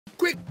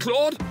Quick,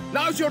 Claude.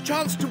 Now's your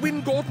chance to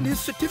win Gordon his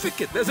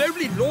certificate. There's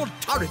only Lord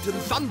Turret and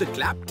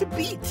Thunderclap to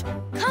beat.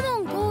 Come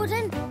on,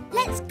 Gordon.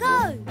 Let's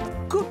go.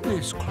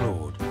 Goodness,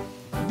 Claude.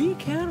 Be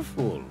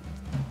careful.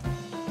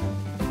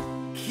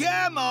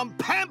 Come on,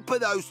 pamper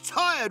those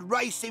tired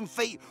racing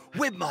feet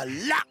with my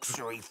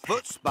luxury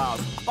foot spas.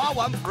 Buy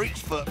one for each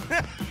foot.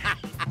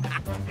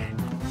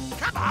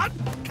 Come on!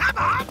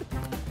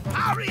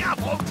 Hurry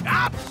up, old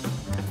chap!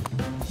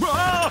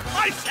 Oh,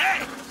 I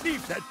say!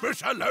 Leave that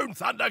bush alone,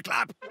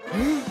 Thunderclap!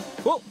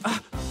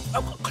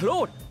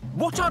 Claude,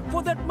 watch out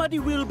for that muddy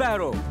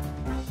wheelbarrow.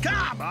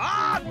 Come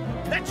on!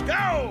 Let's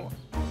go!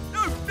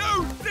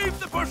 No! Leave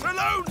the bush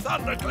alone,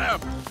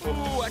 Thunderclap!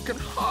 Oh, I can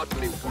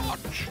hardly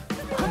watch.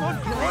 Come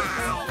on,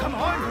 Claude! Come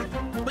on!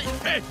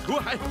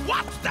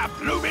 What's the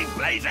blooming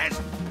blazes?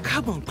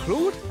 Come on,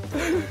 Claude.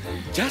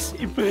 Just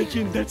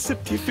imagine that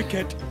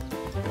certificate.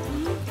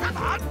 Come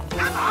on!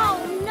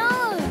 Oh,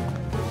 no.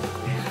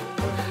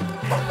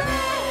 Hooray!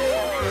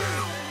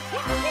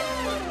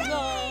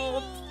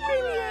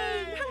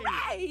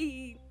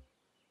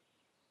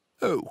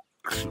 Oh,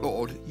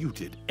 Claude, you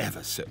did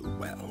ever so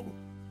well.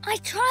 I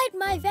tried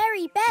my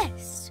very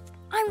best.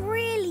 I'm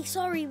really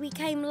sorry we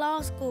came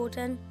last,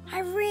 Gordon. I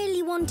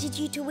really wanted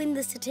you to win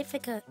the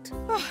certificate.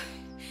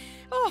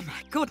 Oh,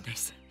 my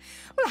goodness.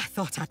 Well, I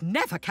thought I'd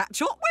never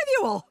catch up with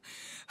you all.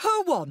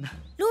 Who won?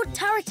 Lord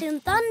Turret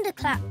and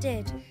Thunderclap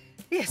did.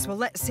 Yes, well,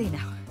 let's see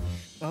now.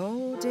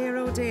 Oh, dear,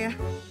 oh, dear.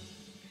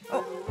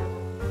 Oh,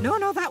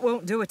 no, that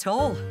won't do at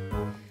all.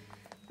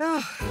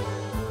 Oh.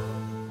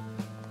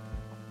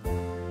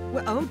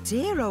 Well, oh,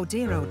 dear, oh,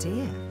 dear, oh,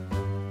 dear.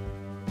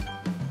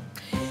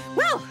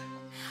 Well,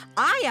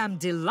 I am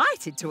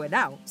delighted to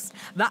announce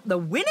that the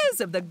winners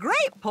of the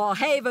Great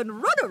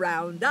Pawhaven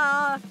Runaround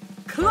are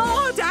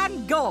Claude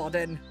and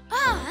Gordon.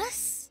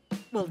 Us?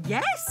 Well,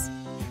 yes.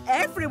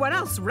 Everyone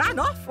else ran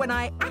off when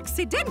I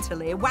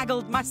accidentally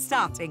waggled my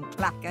starting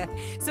clacker,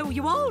 so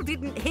you all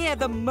didn't hear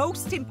the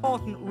most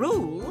important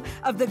rule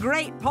of the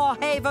Great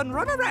Pawhaven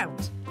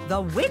Runaround.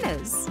 The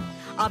winners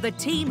are the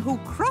team who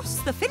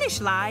crossed the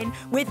finish line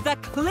with the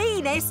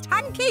cleanest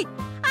hanky.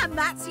 And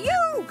that's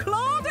you,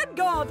 Claude and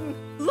Gordon.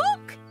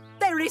 Look,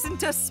 there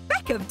isn't a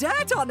speck of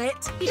dirt on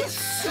it. It's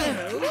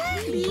so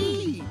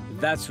clean.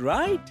 That's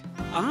right.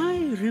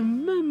 I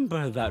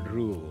remember that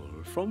rule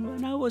from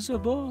when I was a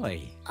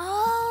boy.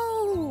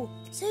 Oh,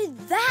 so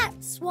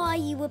that's why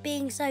you were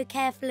being so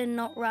careful and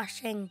not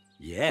rushing.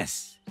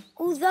 Yes.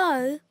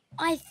 Although,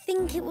 I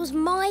think it was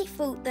my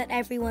fault that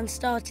everyone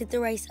started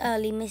the race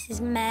early, Mrs.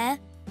 Mayor.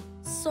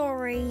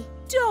 Sorry.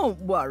 Don't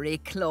worry,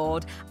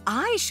 Claude.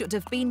 I should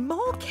have been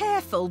more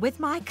careful with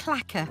my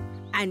clacker.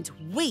 And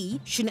we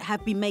shouldn't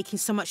have been making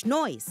so much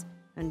noise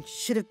and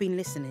should have been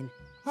listening.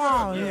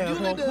 Oh, yeah,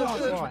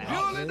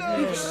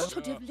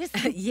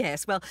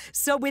 Yes, well,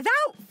 so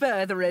without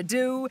further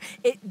ado,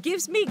 it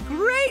gives me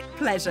great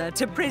pleasure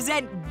to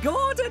present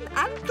Gordon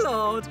and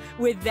Claude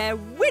with their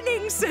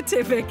winning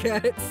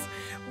certificates.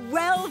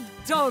 Well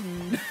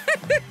done!